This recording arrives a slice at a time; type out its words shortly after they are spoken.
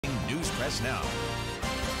Press Now.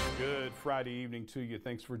 Good Friday evening to you.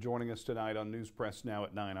 Thanks for joining us tonight on News Press Now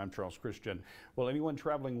at 9. I'm Charles Christian. Well, anyone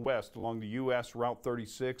traveling west along the U.S. Route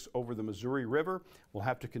 36 over the Missouri River will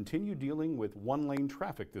have to continue dealing with one-lane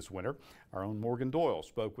traffic this winter. Our own Morgan Doyle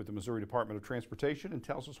spoke with the Missouri Department of Transportation and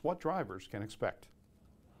tells us what drivers can expect.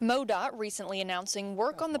 MoDOT recently announcing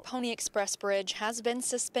work on the Pony Express Bridge has been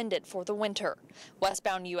suspended for the winter.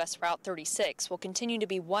 Westbound U.S. Route 36 will continue to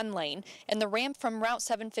be one lane, and the ramp from Route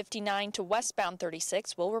 759 to westbound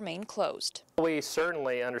 36 will remain closed. We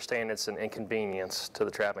certainly understand it's an inconvenience to the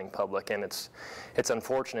traveling public, and it's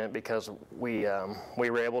unfortunate because we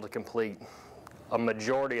were able to complete a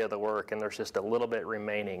majority of the work, and there's just a little bit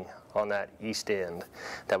remaining on that east end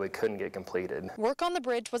that we couldn't get completed. Work on the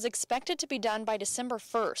bridge was expected to be done by December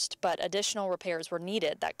 1st, but additional repairs were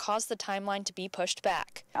needed that caused the timeline to be pushed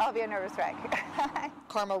back. I'll be a nervous wreck.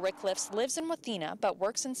 Carmel Rickliffs lives in Wathena but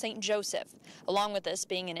works in St. Joseph. Along with this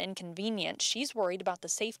being an inconvenience, she's worried about the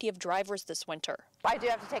safety of drivers this winter. I do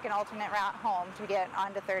have to take an alternate route home to get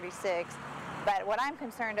onto 36. But what I'm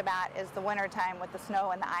concerned about is the winter time with the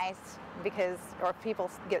snow and the ice, because or if people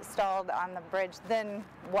get stalled on the bridge, then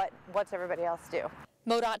what's everybody else do?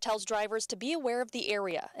 MoDOT tells drivers to be aware of the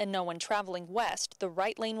area and know when traveling west, the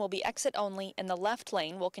right lane will be exit only and the left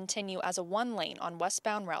lane will continue as a one lane on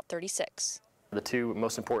westbound Route 36. The two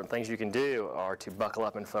most important things you can do are to buckle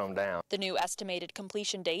up and foam down. The new estimated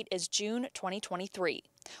completion date is June 2023.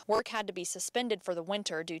 Work had to be suspended for the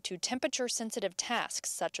winter due to temperature-sensitive tasks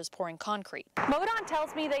such as pouring concrete. MoDOT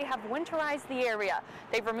tells me they have winterized the area.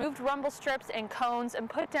 They've removed rumble strips and cones and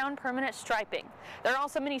put down permanent striping. There are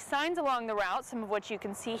also many signs along the route, some of which you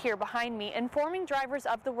can see here behind me, informing drivers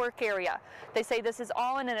of the work area. They say this is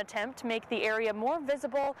all in an attempt to make the area more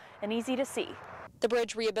visible and easy to see. The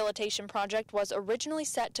bridge rehabilitation project was originally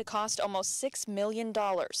set to cost almost $6 million.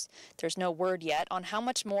 There's no word yet on how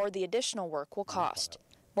much more the additional work will cost.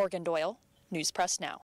 Morgan Doyle, News Press Now.